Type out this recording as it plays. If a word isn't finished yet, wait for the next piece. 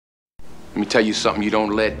Let me tell you something, you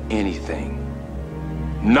don't let anything,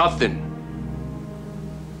 nothing,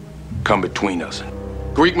 come between us.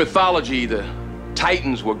 Greek mythology, the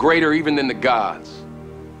Titans were greater even than the gods.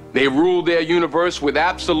 They ruled their universe with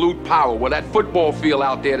absolute power. Well, that football field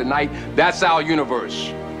out there tonight, that's our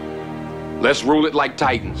universe. Let's rule it like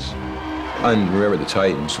Titans. And remember the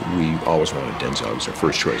Titans, we always wanted Denzel. He was our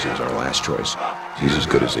first choice, he was our last choice. He's as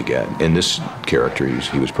good as they get. And this character,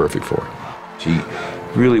 he was perfect for. He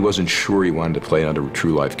really wasn't sure he wanted to play another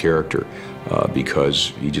true life character because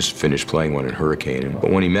he just finished playing one in Hurricane.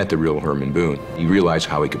 But when he met the real Herman Boone, he realized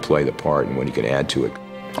how he could play the part and what he could add to it.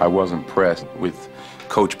 I was impressed with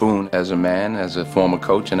Coach Boone as a man, as a former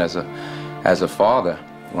coach, and as a father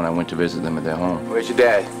when I went to visit them at their home. Where's your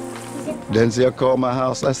dad? Denzel called my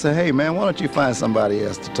house. I said, hey, man, why don't you find somebody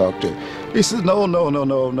else to talk to? He said, no,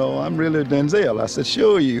 I'm really Denzel. I said,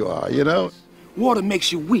 sure you are, you know. Water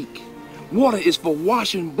makes you weak. Water is for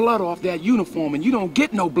washing blood off that uniform, and you don't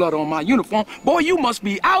get no blood on my uniform. Boy, you must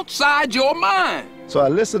be outside your mind. So I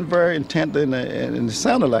listened very intently, and it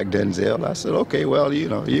sounded like Denzel. I said, okay, well, you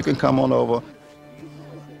know, you can come on over.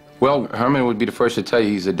 Well, Herman would be the first to tell you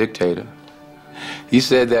he's a dictator. He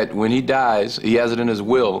said that when he dies, he has it in his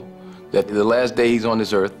will that the last day he's on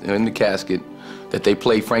this earth, in the casket, that they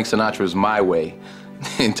play Frank Sinatra's My Way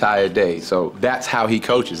the entire day. So that's how he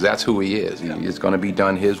coaches. That's who he is. It's going to be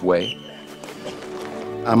done his way.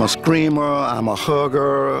 I'm a screamer, I'm a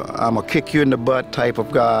hugger, I'm a kick you in the butt type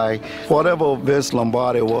of guy. Whatever Vince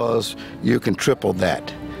Lombardi was, you can triple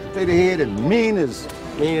that. Straight ahead and mean as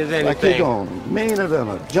anything. Like you're going, meaner than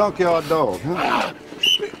a junkyard dog, huh?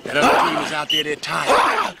 That other team is out there, they're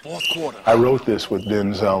tired. Fourth quarter. I wrote this with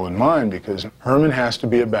Denzel in mind because Herman has to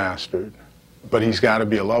be a bastard, but he's got to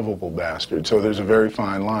be a lovable bastard. So there's a very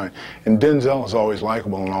fine line. And Denzel is always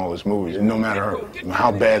likable in all his movies. And no matter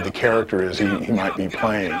how bad the character is he might be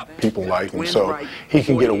playing, people like him. So he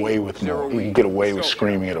can get away with more. He can get away with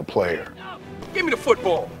screaming at a player. Give me the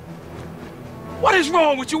football. What is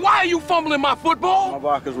wrong with you? Why are you fumbling my football?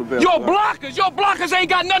 My blockers were better. Your blockers ain't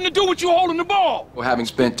got nothing to do with you holding the ball. Well, having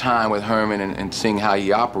spent time with Herman and seeing how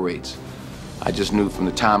he operates, I just knew from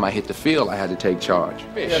the time I hit the field I had to take charge.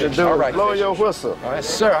 You got to do All it. right, Blow your whistle. All right,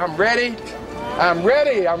 sir, I'm ready. I'm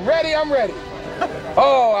ready.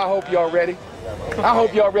 Oh, I hope y'all ready. I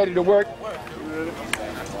hope y'all ready to work.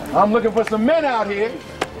 I'm looking for some men out here.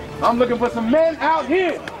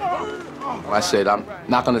 I said, I'm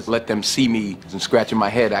not going to let them see me scratching my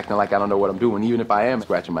head, acting like I don't know what I'm doing, even if I am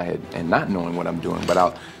scratching my head and not knowing what I'm doing, but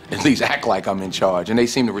I'll at least act like I'm in charge. And they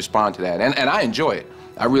seem to respond to that. And I enjoy it.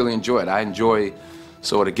 I really enjoy it. I enjoy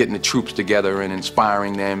sort of getting the troops together and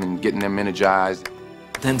inspiring them and getting them energized.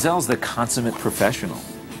 Denzel's the consummate professional.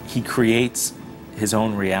 He creates his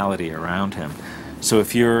own reality around him. So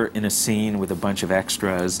if you're in a scene with a bunch of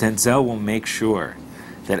extras, Denzel will make sure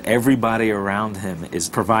that everybody around him is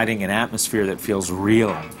providing an atmosphere that feels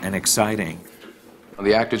real and exciting.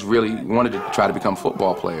 The actors really wanted to try to become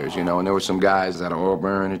football players, you know, and there were some guys out of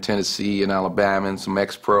Auburn and Tennessee and Alabama and some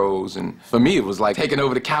ex-pros, and for me it was like taking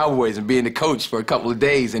over the Cowboys and being the coach for a couple of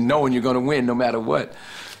days and knowing you're going to win no matter what.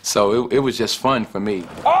 So it was just fun for me.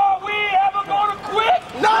 Are we ever going to quit?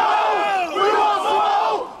 No!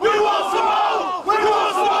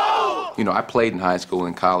 You know, I played in high school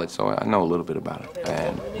and college, so I know a little bit about it.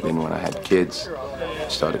 And then when I had kids, I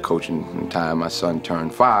started coaching from the time my son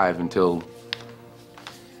turned 5 until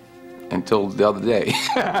the other day.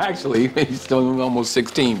 Actually, he's still almost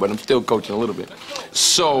 16, but I'm still coaching a little bit.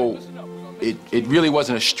 So it really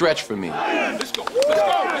wasn't a stretch for me. Let's go.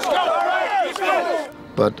 Let's go.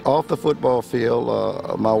 But off the football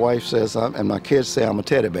field, my wife says, and my kids say I'm a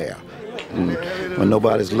teddy bear. And when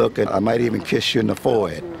nobody's looking, I might even kiss you in the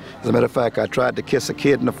forehead. As a matter of fact, I tried to kiss a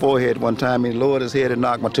kid in the forehead one time. He lowered his head and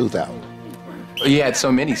knocked my tooth out. He had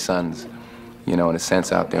so many sons, you know, in a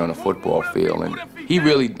sense, out there on the football field. And he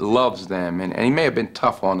really loves them. And he may have been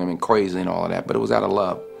tough on them and crazy and all of that, but it was out of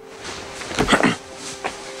love.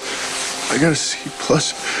 I got a C+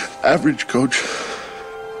 average, Coach.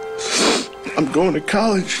 I'm going to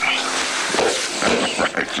college.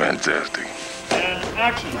 Fantastic.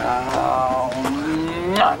 Action.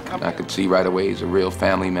 I could see right away he's a real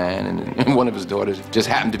family man, and one of his daughters just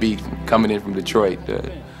happened to be coming in from Detroit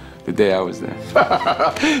the day I was there.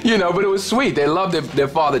 You know, but it was sweet. They loved their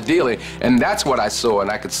father dearly, and that's what I saw, and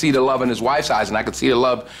I could see the love in his wife's eyes, and I could see the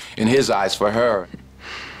love in his eyes for her.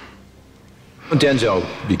 Denzel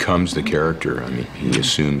becomes the character. I mean, he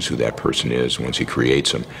assumes who that person is once he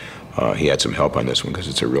creates him. He had some help on this one because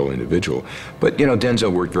it's a real individual. But, you know,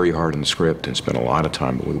 Denzel worked very hard on the script and spent a lot of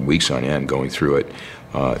time, weeks on end, going through it.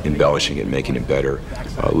 embellishing it, making it better,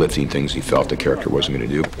 lifting things he felt the character wasn't going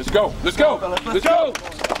to do. Let's go. Let's go. Let's go.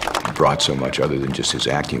 He brought so much other than just his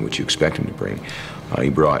acting, which you expect him to bring. He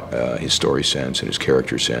brought his story sense and his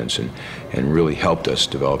character sense and really helped us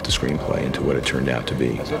develop the screenplay into what it turned out to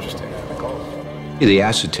be. That's interesting. The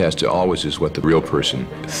acid test always is what the real person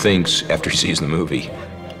thinks after he sees the movie.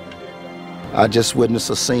 I just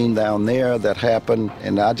witnessed a scene down there that happened,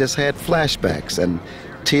 and I just had flashbacks, and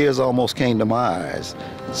tears almost came to my eyes.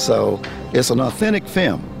 So it's an authentic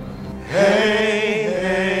film. Hey,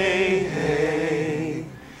 hey, hey,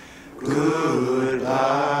 goodbye.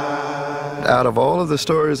 Out of all of the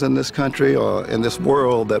stories in this country or in this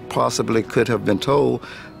world that possibly could have been told,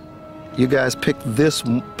 you guys picked this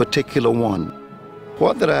particular one.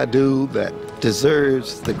 What did I do that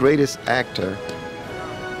deserves the greatest actor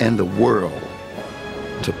in the world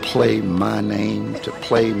to play my name, to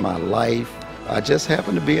play my life? I just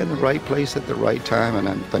happened to be in the right place at the right time, and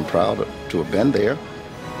I'm proud to have been there.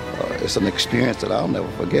 It's an experience that I'll never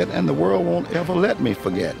forget, and the world won't ever let me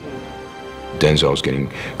forget. Denzel's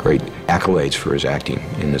getting great accolades for his acting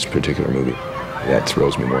in this particular movie. That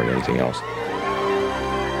thrills me more than anything else.